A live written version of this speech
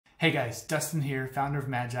Hey guys, Dustin here, founder of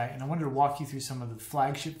Magai, and I wanted to walk you through some of the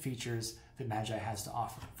flagship features that Magai has to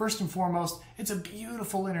offer. First and foremost, it's a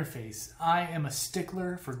beautiful interface. I am a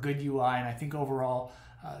stickler for good UI, and I think overall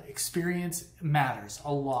experience matters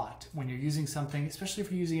a lot when you're using something, especially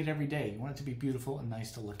if you're using it every day. You want it to be beautiful and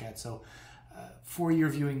nice to look at. So for your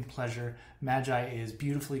viewing pleasure, Magai is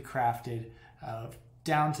beautifully crafted,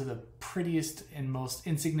 down to the prettiest and most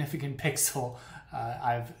insignificant pixel.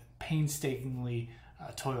 I've painstakingly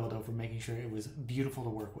toiled over making sure it was beautiful to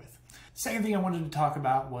work with. Second thing I wanted to talk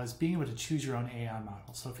about was being able to choose your own AI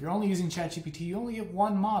model. So if you're only using ChatGPT, you only get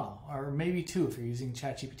one model, or maybe two if you're using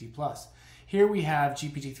ChatGPT Plus. Here we have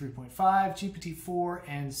GPT 3.5, GPT 4,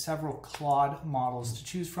 and several Claude models to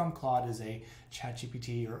choose from. Claude is a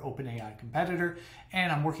ChatGPT or OpenAI competitor,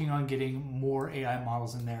 and I'm working on getting more AI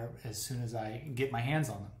models in there as soon as I get my hands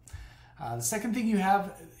on them. The second thing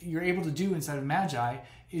you're able to do inside of Magai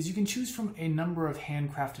is you can choose from a number of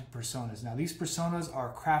handcrafted personas. Now these personas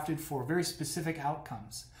are crafted for very specific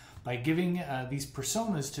outcomes. By giving these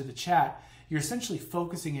personas to the chat, you're essentially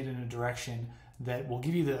focusing it in a direction that will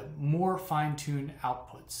give you the more fine-tuned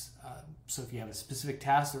outputs. So if you have a specific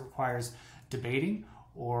task that requires debating,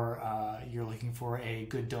 or you're looking for a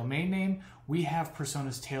good domain name, we have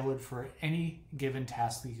personas tailored for any given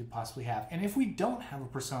task that you could possibly have. And if we don't have a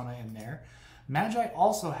persona in there, Magai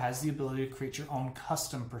also has the ability to create your own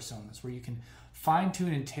custom personas where you can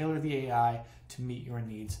fine-tune and tailor the AI to meet your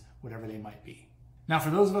needs, whatever they might be. Now,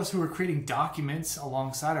 for those of us who are creating documents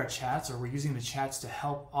alongside our chats, or we're using the chats to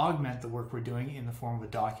help augment the work we're doing in the form of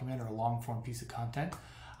a document or a long-form piece of content,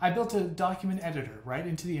 I built a document editor right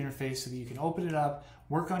into the interface so that you can open it up,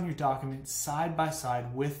 work on your document side by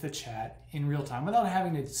side with the chat in real time without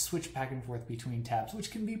having to switch back and forth between tabs, which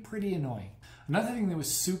can be pretty annoying. Another thing that was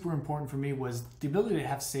super important for me was the ability to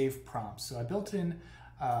have saved prompts. So I built in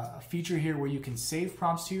a feature here where you can save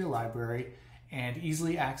prompts to your library and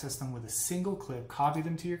easily access them with a single click, copy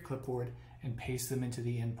them to your clipboard, and paste them into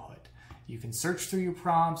the input. You can search through your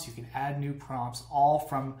prompts, you can add new prompts, all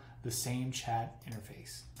from the same chat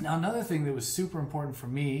interface. Now, another thing that was super important for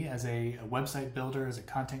me as a website builder, as a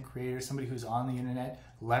content creator, somebody who's on the internet,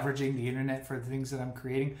 leveraging the internet for the things that I'm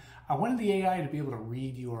creating, I wanted the AI to be able to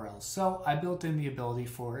read URLs. So I built in the ability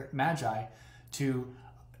for Magai to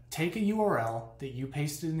take a URL that you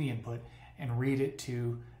pasted in the input and read it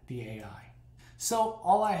to the AI. So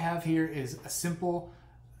all I have here is a simple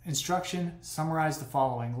instruction: summarize the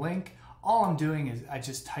following link. All I'm doing is I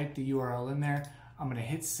just type the URL in there. I'm going to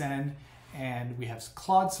hit send, and we have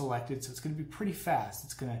Claude selected, so it's going to be pretty fast.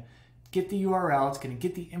 It's going to get the URL, it's going to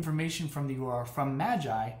get the information from the URL from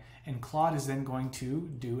Magai, and Claude is then going to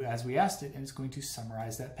do as we asked it, and it's going to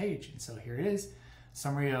summarize that page. And so here it is,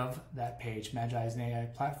 summary of that page. Magai is an AI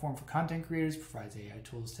platform for content creators, provides AI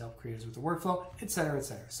tools to help creators with the workflow, etc.,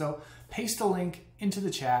 etc. So paste a link into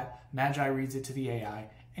the chat, Magai reads it to the AI,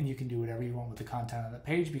 and you can do whatever you want with the content on that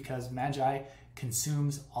page because Magai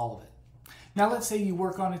consumes all of it. Now let's say you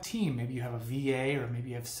work on a team. Maybe you have a VA, or maybe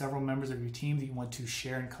you have several members of your team that you want to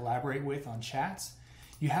share and collaborate with on chats.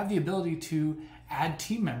 You have the ability to add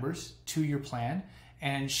team members to your plan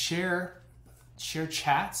and share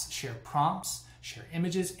chats, share prompts, share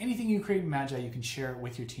images. Anything you create in Magai, you can share it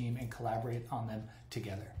with your team and collaborate on them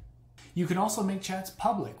together. You can also make chats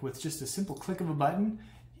public with just a simple click of a button.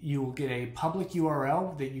 You will get a public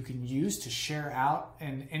URL that you can use to share out,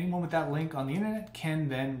 and anyone with that link on the internet can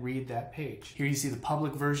then read that page. Here you see the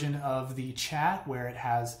public version of the chat where it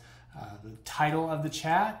has the title of the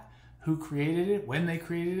chat, who created it, when they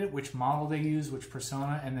created it, which model they use, which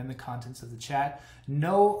persona, and then the contents of the chat.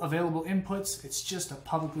 No available inputs, it's just a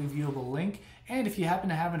publicly viewable link. And if you happen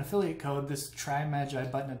to have an affiliate code, this Try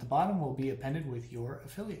Magai button at the bottom will be appended with your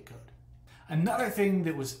affiliate code. Another thing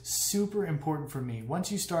that was super important for me,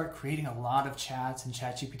 once you start creating a lot of chats in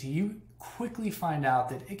ChatGPT, you quickly find out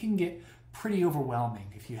that it can get pretty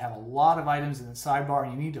overwhelming. If you have a lot of items in the sidebar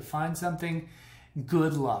and you need to find something,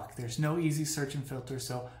 good luck. There's no easy search and filter,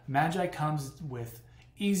 so Magai comes with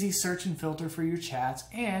easy search and filter for your chats,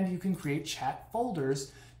 and you can create chat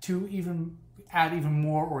folders to add even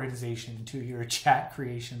more organization to your chat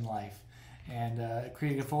creation life. And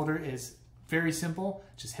creating a folder is very simple.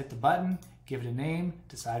 Just hit the button, give it a name,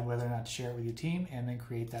 decide whether or not to share it with your team, and then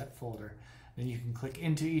create that folder. Then you can click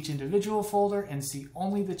into each individual folder and see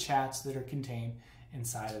only the chats that are contained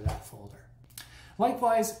inside of that folder.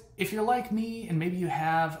 Likewise, if you're like me and maybe you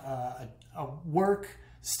have a work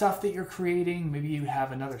stuff that you're creating, maybe you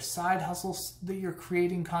have another side hustle that you're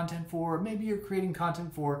creating content for, maybe you're creating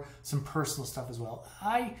content for some personal stuff as well.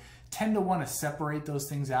 I tend to want to separate those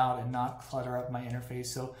things out and not clutter up my interface.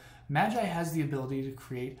 So Magai has the ability to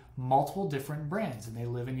create multiple different brands, and they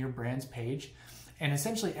live in your brands page. And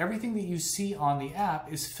essentially everything that you see on the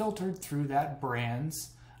app is filtered through that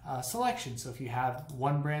brand's selection. So if you have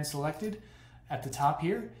one brand selected at the top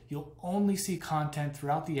here, you'll only see content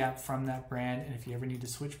throughout the app from that brand. And if you ever need to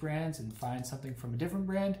switch brands and find something from a different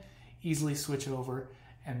brand, easily switch over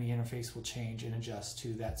and the interface will change and adjust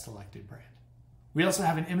to that selected brand. We also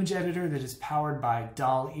have an image editor that is powered by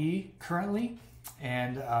DALL-E currently.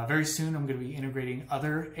 And very soon I'm going to be integrating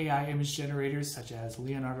other AI image generators such as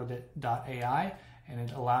Leonardo.ai, and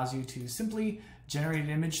it allows you to simply generate an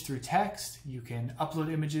image through text. You can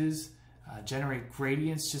upload images, generate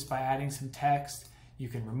gradients just by adding some text. You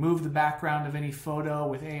can remove the background of any photo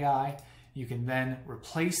with AI. You can then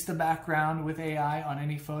replace the background with AI on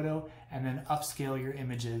any photo and then upscale your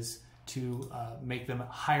images to make them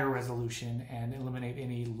higher resolution and eliminate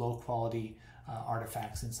any low quality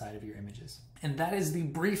artifacts inside of your images. And that is the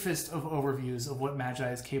briefest of overviews of what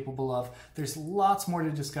Magai is capable of. There's lots more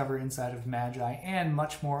to discover inside of Magai and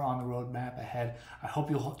much more on the roadmap ahead. I hope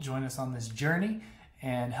you'll join us on this journey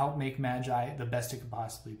and help make Magai the best it could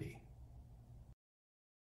possibly be.